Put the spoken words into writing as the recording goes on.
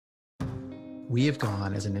We have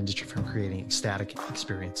gone as an industry from creating ecstatic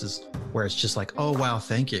experiences where it's just like, oh, wow,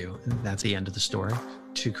 thank you, and that's the end of the story,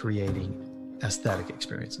 to creating aesthetic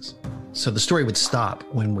experiences. So the story would stop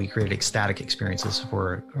when we created ecstatic experiences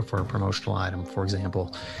for a promotional item, for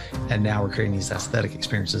example. And now we're creating these aesthetic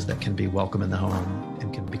experiences that can be welcome in the home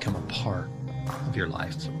and can become a part of your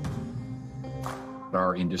life.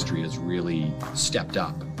 Our industry has really stepped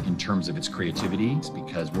up in terms of its creativity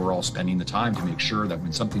because we're all spending the time to make sure that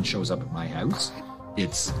when something shows up at my house,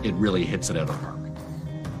 it really hits it out of the park.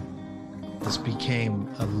 This became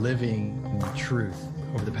a living truth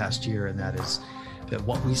over the past year, and that is that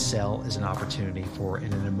what we sell is an opportunity for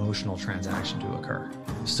an emotional transaction to occur.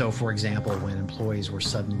 So for example, when employees were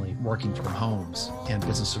suddenly working from homes and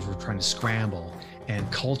businesses were trying to scramble and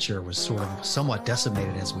culture was sort of somewhat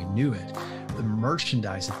decimated as we knew it, the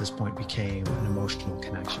merchandise at this point became an emotional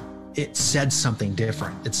connection. It said something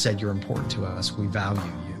different. It said, you're important to us. We value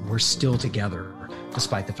you. We're still together,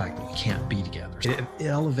 despite the fact that we can't be together. It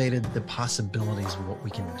elevated the possibilities of what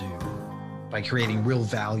we can do by creating real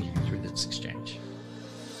value through this exchange.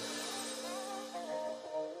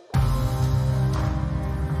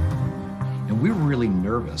 And we were really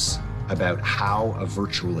nervous about how a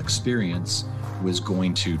virtual experience was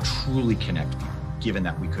going to truly connect people, given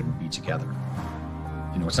that we couldn't be together.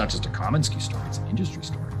 You know, it's not just a commonsku story, it's an industry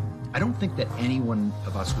story. I don't think that any one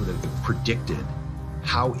of us would have predicted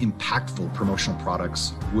how impactful promotional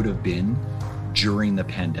products would have been during the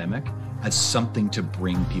pandemic as something to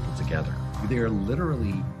bring people together. They are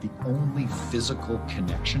literally the only physical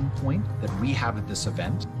connection point that we have at this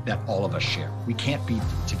event that all of us share. We can't be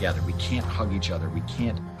together. We can't hug each other. We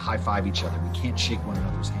can't high-five each other. We can't shake one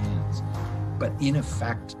another's hands. But in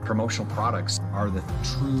effect, promotional products are the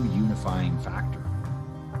true unifying factor.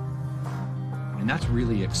 And that's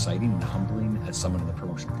really exciting and humbling as someone in the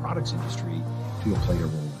promotional products industry to play a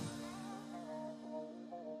role.